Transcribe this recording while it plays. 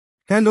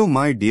Hello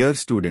my dear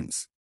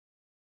students.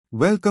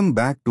 Welcome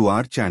back to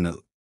our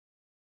channel.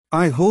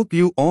 I hope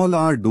you all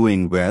are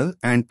doing well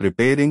and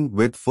preparing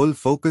with full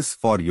focus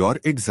for your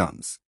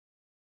exams.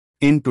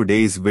 In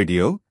today's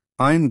video,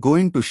 I am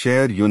going to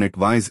share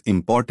unit-wise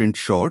important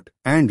short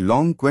and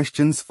long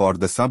questions for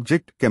the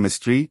subject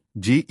Chemistry,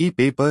 GE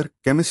paper,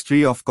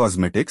 Chemistry of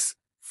Cosmetics,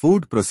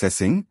 Food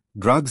Processing,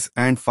 Drugs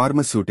and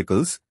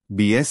Pharmaceuticals,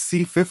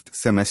 BSc 5th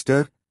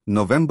semester,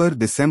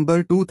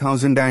 November-December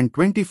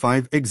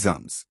 2025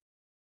 exams.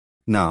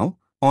 Now,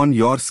 on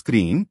your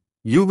screen,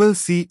 you will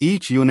see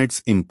each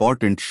unit's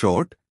important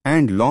short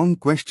and long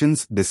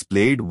questions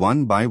displayed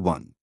one by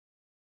one.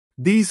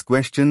 These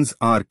questions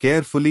are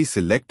carefully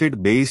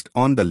selected based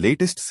on the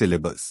latest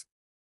syllabus.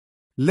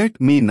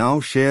 Let me now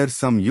share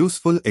some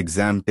useful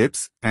exam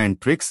tips and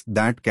tricks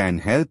that can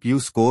help you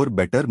score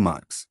better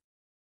marks.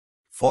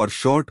 For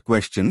short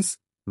questions,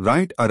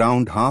 write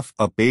around half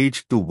a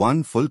page to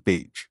one full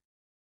page.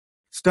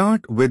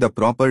 Start with a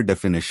proper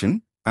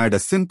definition, add a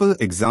simple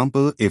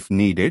example if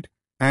needed,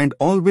 and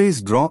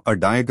always draw a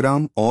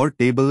diagram or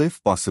table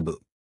if possible.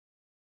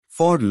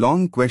 For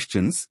long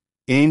questions,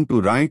 aim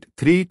to write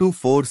 3 to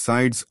 4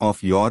 sides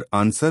of your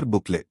answer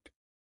booklet.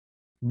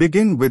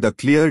 Begin with a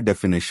clear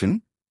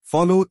definition,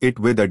 follow it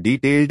with a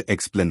detailed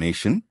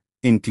explanation,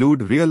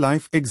 include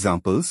real-life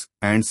examples,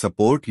 and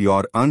support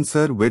your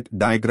answer with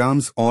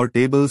diagrams or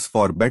tables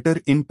for better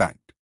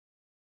impact.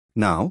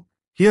 Now,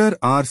 here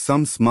are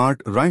some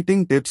smart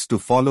writing tips to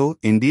follow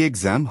in the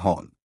exam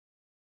hall.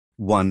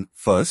 1.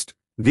 First,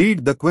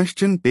 read the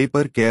question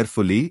paper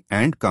carefully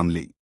and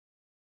calmly.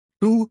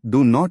 2.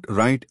 Do not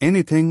write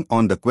anything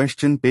on the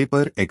question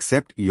paper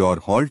except your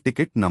hall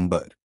ticket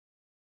number.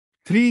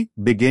 3.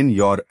 Begin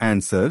your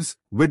answers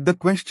with the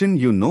question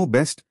you know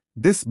best.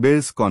 This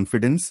builds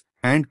confidence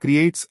and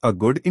creates a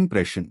good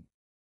impression.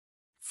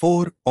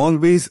 4.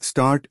 Always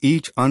start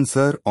each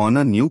answer on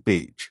a new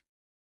page.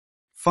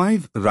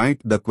 5.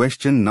 Write the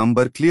question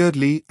number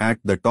clearly at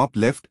the top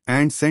left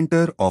and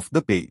center of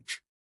the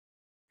page.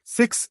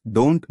 6.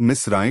 Don't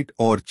miswrite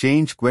or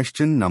change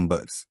question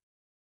numbers.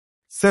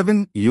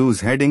 7. Use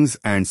headings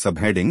and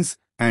subheadings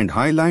and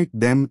highlight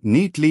them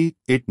neatly.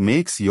 It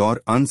makes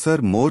your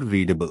answer more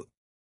readable.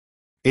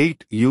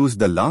 8. Use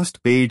the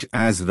last page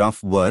as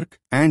rough work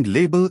and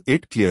label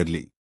it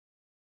clearly.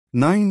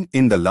 9.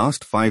 In the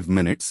last 5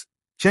 minutes,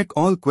 check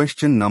all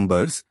question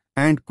numbers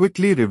and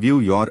quickly review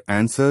your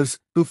answers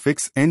to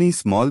fix any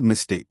small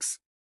mistakes.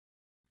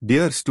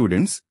 Dear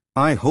students,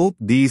 I hope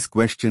these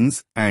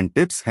questions and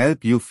tips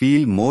help you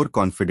feel more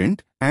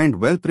confident and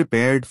well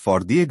prepared for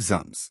the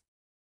exams.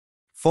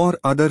 For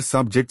other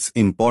subjects'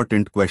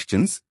 important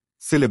questions,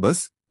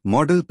 syllabus,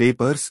 model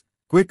papers,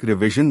 quick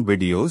revision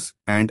videos,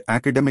 and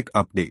academic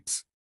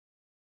updates,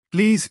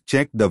 please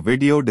check the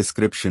video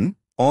description.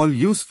 All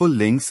useful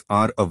links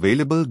are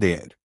available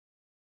there.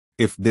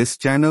 If this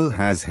channel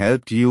has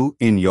helped you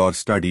in your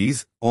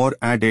studies or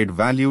added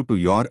value to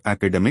your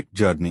academic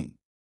journey,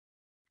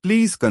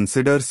 please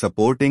consider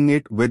supporting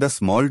it with a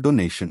small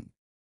donation.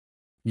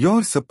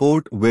 Your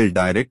support will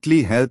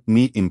directly help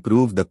me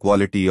improve the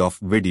quality of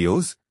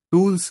videos,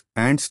 tools,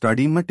 and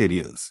study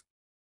materials.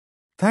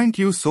 Thank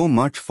you so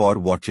much for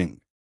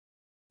watching.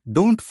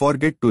 Don't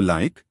forget to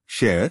like,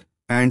 share,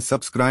 and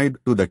subscribe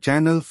to the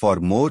channel for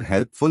more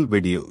helpful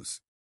videos.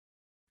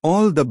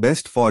 All the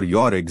best for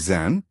your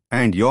exam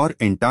and your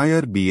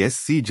entire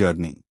BSc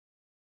journey.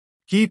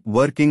 Keep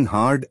working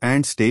hard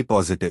and stay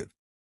positive.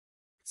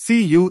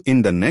 See you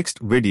in the next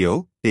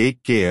video.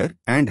 Take care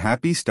and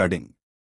happy studying.